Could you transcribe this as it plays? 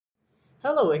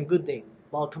Hello and good day.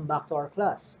 Welcome back to our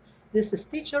class. This is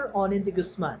teacher Onin de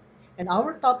Guzman, and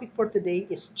our topic for today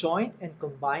is joint and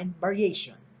combined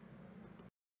variation.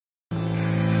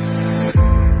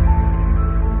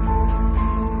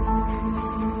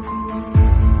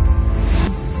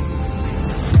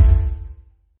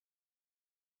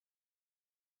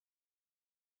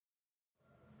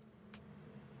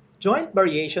 Joint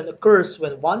variation occurs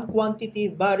when one quantity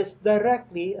varies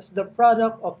directly as the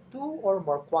product of two or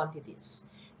more quantities.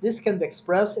 This can be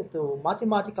expressed into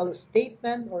mathematical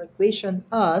statement or equation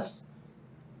as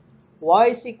y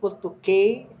is equal to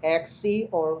k xc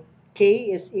or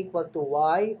k is equal to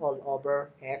y all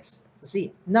over xz.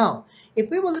 Now,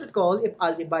 if we will recall, if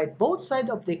I'll divide both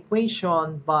sides of the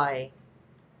equation by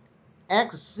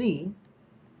xz,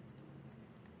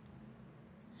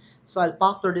 so I'll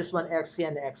factor this one xc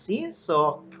and xc.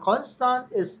 So constant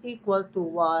is equal to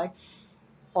y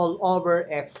all over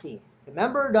xc.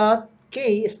 Remember that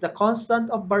k is the constant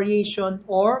of variation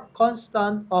or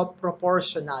constant of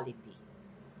proportionality.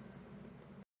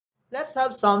 Let's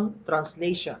have some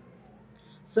translation.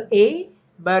 So A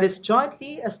varies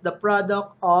jointly as the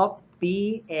product of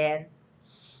B and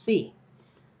C.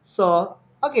 So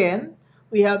again,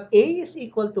 we have A is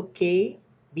equal to K,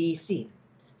 B, C.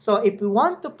 So if we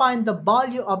want to find the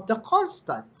value of the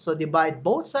constant, so divide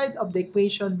both sides of the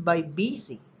equation by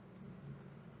BC.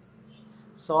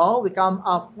 So we come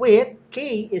up with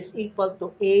K is equal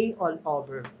to A all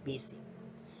over BC.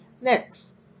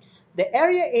 Next, the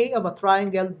area A of a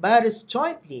triangle varies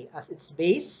jointly as its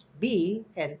base B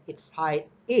and its height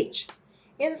h.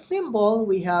 In symbol,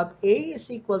 we have A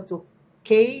is equal to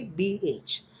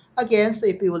KBH. Again, so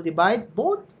if we will divide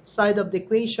both sides of the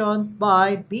equation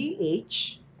by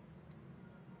BH,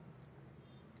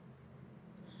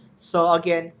 so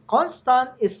again,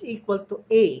 constant is equal to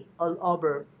A all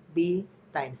over B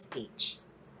times H.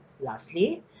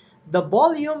 Lastly, the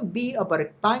volume B of a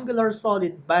rectangular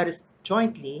solid varies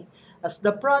jointly as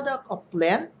the product of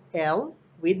length L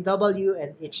with W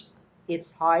and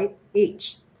its height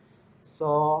H.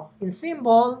 So, in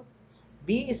symbol,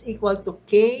 B is equal to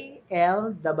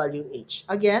KLWH.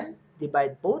 Again,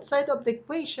 divide both sides of the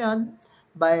equation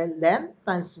by length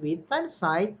times width times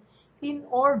height in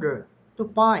order to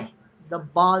find the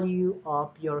value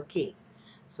of your K.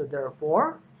 So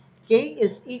therefore, K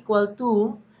is equal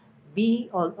to B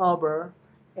all over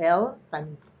L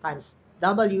times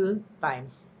W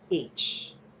times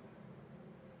H.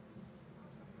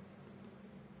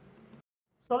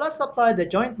 So let's apply the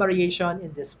joint variation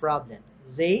in this problem.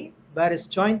 Z varies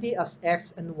jointly as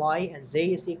x and y, and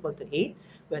z is equal to 8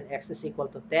 when x is equal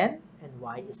to 10 and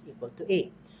y is equal to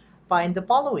 8. Find the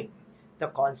following: the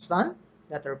constant,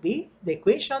 letter B, the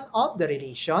equation of the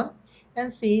relation,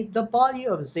 and C, the value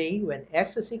of z when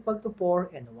x is equal to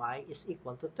 4 and y is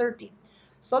equal to 30.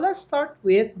 So let's start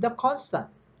with the constant.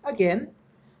 Again,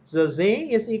 so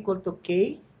z is equal to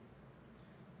k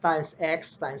times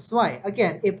x times y.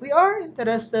 Again, if we are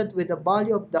interested with the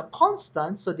value of the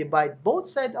constant, so divide both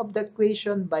sides of the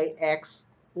equation by x,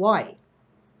 y.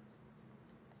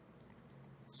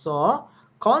 So,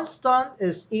 constant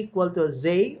is equal to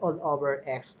z all over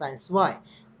x times y.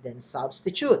 Then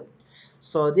substitute.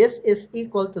 So, this is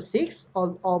equal to 6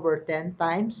 all over 10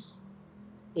 times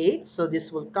 8. So,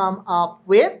 this will come up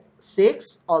with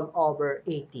 6 all over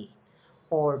 80.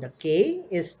 Or the k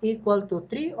is equal to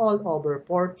 3 all over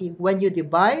 40 when you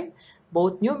divide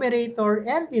both numerator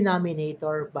and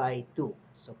denominator by 2.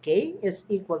 So k is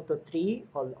equal to 3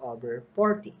 all over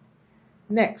 40.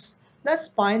 Next, let's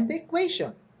find the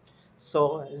equation.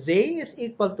 So z is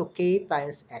equal to k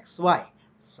times xy.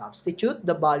 Substitute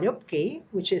the value of k,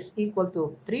 which is equal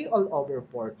to 3 all over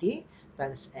 40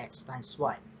 times x times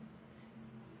y.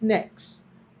 Next,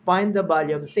 find the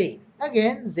value of z.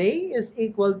 Again, z is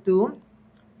equal to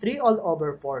 3 all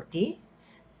over 40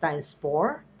 times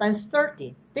 4 times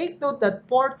 30. Take note that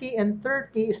 40 and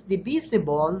 30 is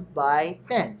divisible by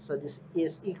 10. So this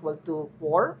is equal to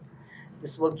 4.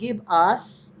 This will give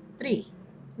us 3.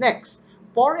 Next,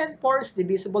 4 and 4 is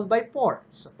divisible by 4.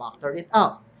 So factor it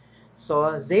out.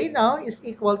 So z now is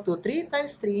equal to 3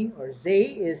 times 3, or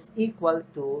z is equal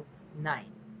to 9.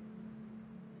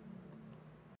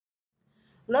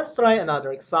 Let's try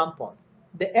another example.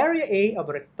 The area A of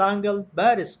a rectangle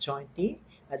varies jointly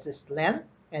as its length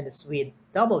and its width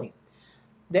W.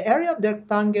 The area of the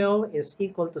rectangle is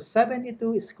equal to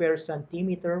 72 square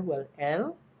centimeter, while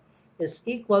L is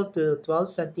equal to 12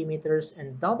 centimeters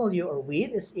and W, or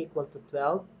width, is equal to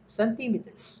 12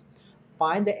 centimeters.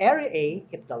 Find the area A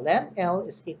if the length L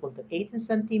is equal to 18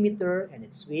 centimeter and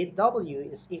its width W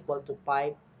is equal to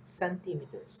 5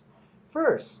 centimeters.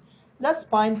 First, let's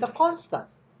find the constant.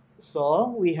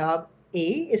 So we have A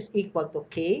is equal to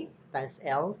K times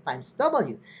L times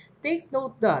W. Take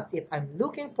note that if I'm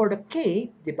looking for the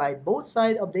K, divide both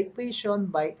sides of the equation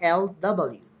by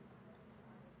LW.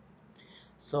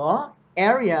 So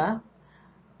area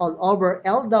all over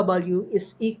LW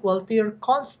is equal to your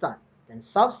constant. Then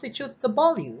substitute the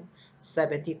value,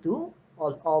 72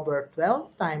 all over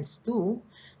 12 times 2.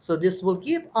 So this will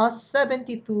give us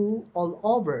 72 all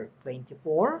over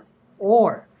 24,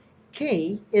 or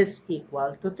K is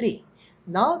equal to 3.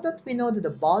 Now that we know that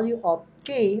the value of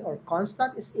K or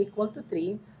constant is equal to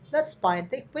 3, let's find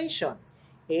the equation.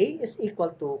 A is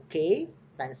equal to K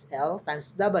times L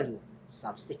times W.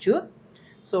 Substitute.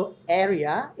 So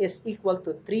area is equal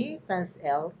to 3 times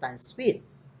L times width.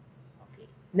 Okay.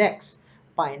 Next,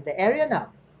 find the area now.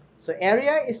 So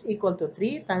area is equal to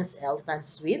 3 times L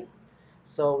times width.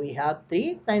 So we have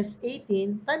 3 times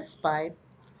 18 times 5.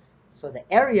 So the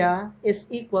area is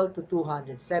equal to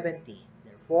 270.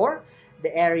 Therefore,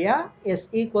 the area is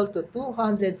equal to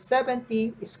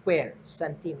 270 square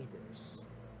centimeters.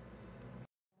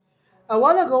 A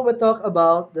while ago, we talked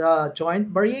about the joint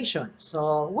variation,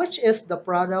 so which is the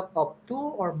product of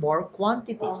two or more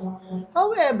quantities.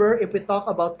 However, if we talk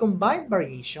about combined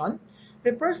variation,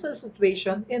 refers to a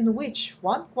situation in which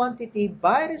one quantity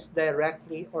varies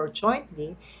directly or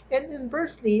jointly and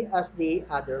inversely as the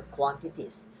other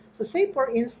quantities. So say for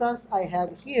instance, I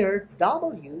have here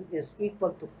W is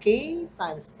equal to K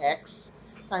times X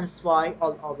times Y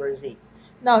all over Z.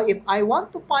 Now, if I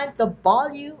want to find the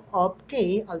value of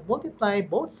K, I'll multiply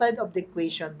both sides of the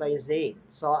equation by Z.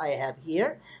 So I have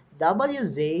here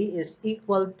Wz is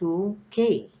equal to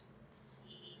K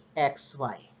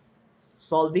xy.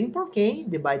 Solving for K,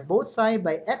 divide both sides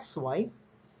by xy.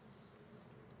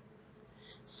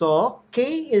 So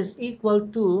K is equal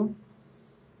to,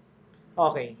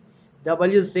 okay,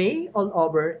 Wz all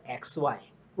over xy,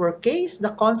 where K is the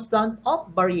constant of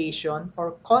variation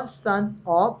or constant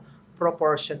of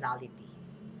proportionality.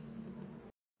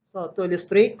 So to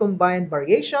illustrate combined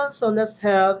variation, so let's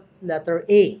have letter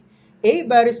A. A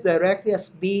varies directly as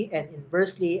B and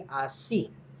inversely as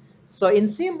C. So in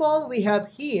symbol, we have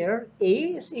here A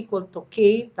is equal to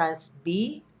K times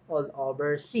B all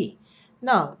over C.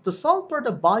 Now, to solve for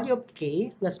the value of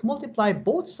K, let's multiply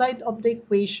both sides of the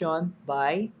equation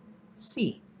by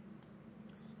C.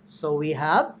 So we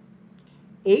have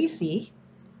AC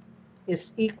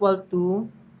is equal to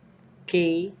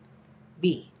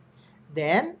KB.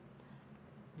 Then,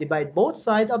 divide both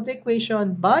sides of the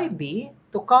equation by b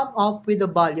to come up with the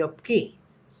value of k.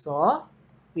 So,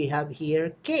 we have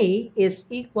here k is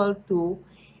equal to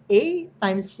a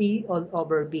times c all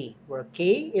over b, where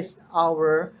k is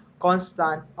our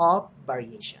constant of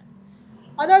variation.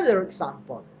 Another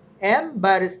example, m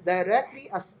varies directly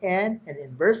as n and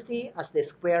inversely as the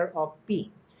square of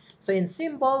p. So in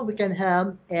symbol, we can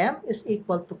have m is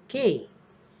equal to k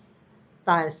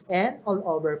times n all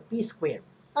over p squared.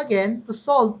 Again, to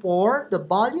solve for the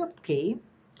value of k,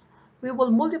 we will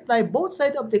multiply both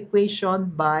sides of the equation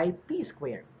by p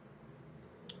squared.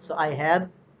 So I have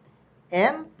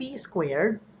mp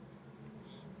squared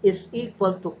is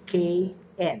equal to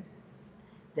kn.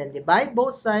 Then divide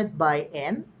both sides by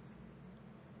n.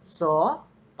 So,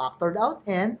 factored out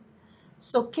n.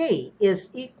 So k is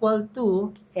equal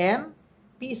to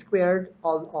mp squared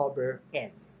all over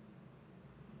n.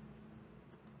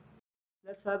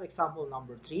 Let's have example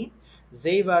number 3.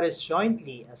 Z varies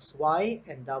jointly as y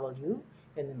and w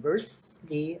and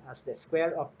inversely as the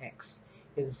square of x.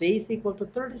 If z is equal to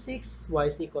 36, y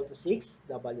is equal to 6,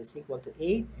 w is equal to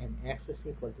 8, and x is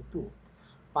equal to 2.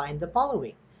 Find the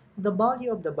following: the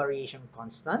value of the variation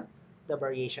constant, the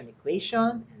variation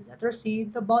equation, and letter C,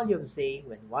 the value of z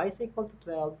when y is equal to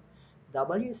 12,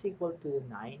 w is equal to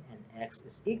 9, and x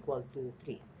is equal to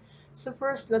 3. So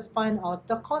first, let's find out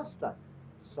the constant.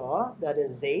 So that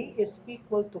is z is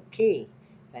equal to k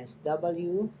times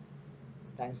w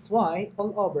times y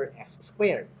all over x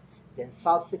squared. Then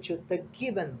substitute the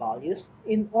given values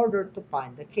in order to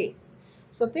find the k.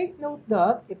 So take note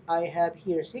that if I have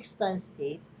here 6 times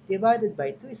 8 divided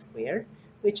by 2 squared,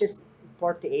 which is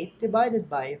 48 divided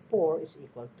by 4 is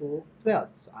equal to 12.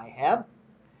 So I have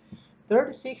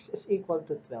 36 is equal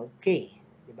to 12k.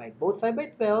 Divide both sides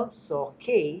by 12, so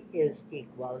k is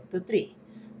equal to 3.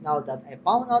 Now that I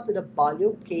found out that the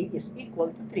value of k is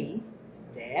equal to 3,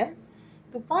 then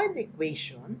to find the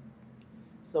equation,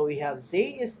 so we have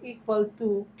z is equal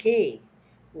to k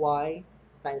y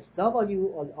times w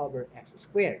all over x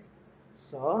squared.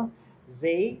 So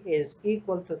z is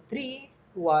equal to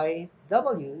 3y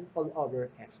w all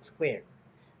over x squared.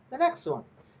 The next one,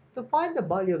 to find the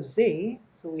value of z,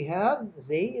 so we have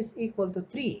z is equal to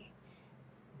 3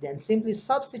 Then simply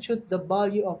substitute the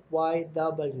value of y,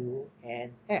 w,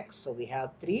 and x. So we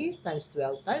have 3 times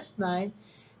 12 times 9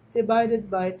 divided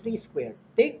by 3 squared.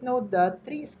 Take note that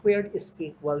 3 squared is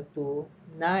equal to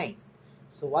 9.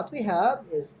 So what we have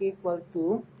is equal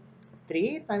to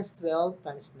 3 times 12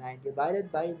 times 9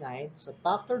 divided by 9. So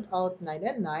factored out 9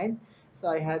 and 9. So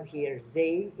I have here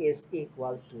z is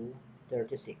equal to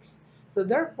 36. So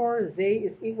therefore, z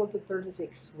is equal to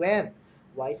 36 when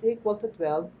y is equal to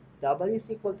 12, w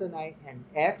is equal to 9, and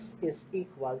x is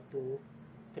equal to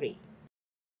 3.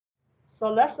 So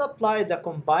let's apply the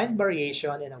combined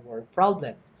variation in a word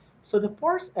problem. So the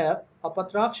force F of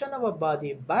attraction of a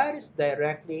body varies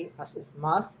directly as its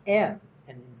mass m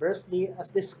and inversely as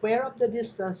the square of the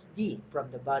distance d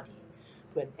from the body.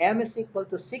 When m is equal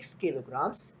to 6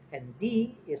 kilograms and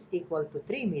d is equal to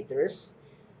 3 meters,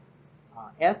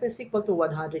 F is equal to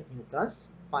 100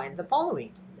 newtons, find the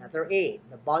following. Letter A,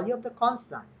 the value of the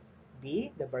constant.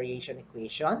 B, the variation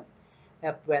equation.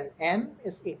 F when m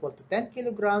is equal to 10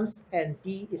 kilograms and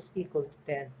d is equal to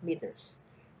 10 meters.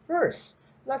 First,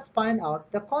 let's find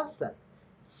out the constant.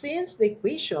 Since the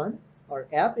equation, or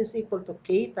F is equal to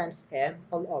k times m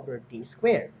all over d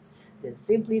squared, then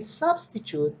simply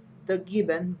substitute the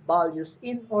given values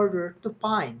in order to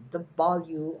find the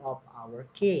value of our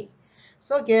k.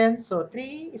 So again, so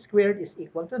 3 squared is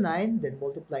equal to 9, then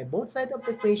multiply both sides of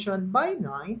the equation by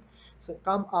 9. So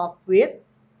come up with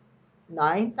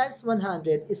 9 times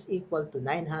 100 is equal to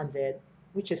 900,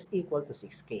 which is equal to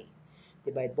 6k.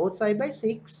 Divide both sides by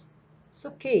 6,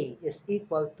 so k is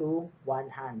equal to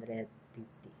 150.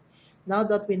 Now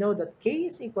that we know that k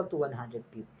is equal to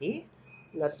 150,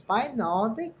 let's find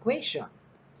now the equation.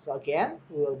 So again,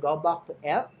 we will go back to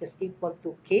f is equal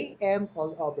to km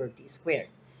all over d squared.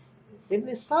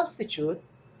 Simply substitute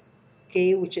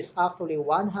k, which is actually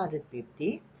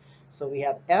 150. So we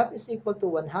have F is equal to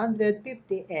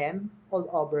 150 m all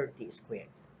over d squared.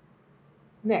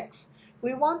 Next,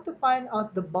 we want to find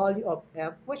out the value of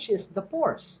F, which is the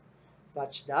force,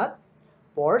 such that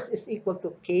force is equal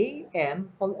to km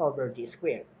all over d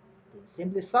squared. Then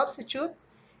simply substitute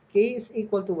k is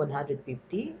equal to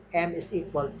 150, m is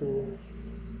equal to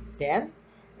 10,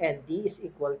 and d is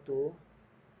equal to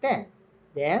 10.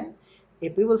 Then,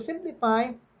 if we will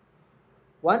simplify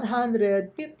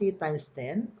 150 times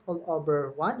 10 all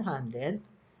over 100.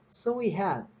 So we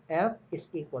have F is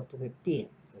equal to 15.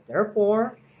 So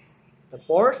therefore, the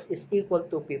force is equal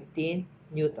to 15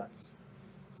 newtons.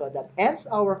 So that ends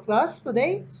our class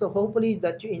today. So hopefully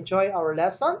that you enjoy our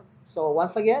lesson. So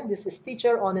once again, this is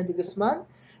teacher Onen de Guzman.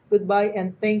 Goodbye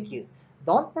and thank you.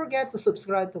 Don't forget to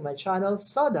subscribe to my channel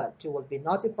so that you will be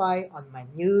notified on my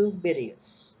new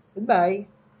videos. Goodbye.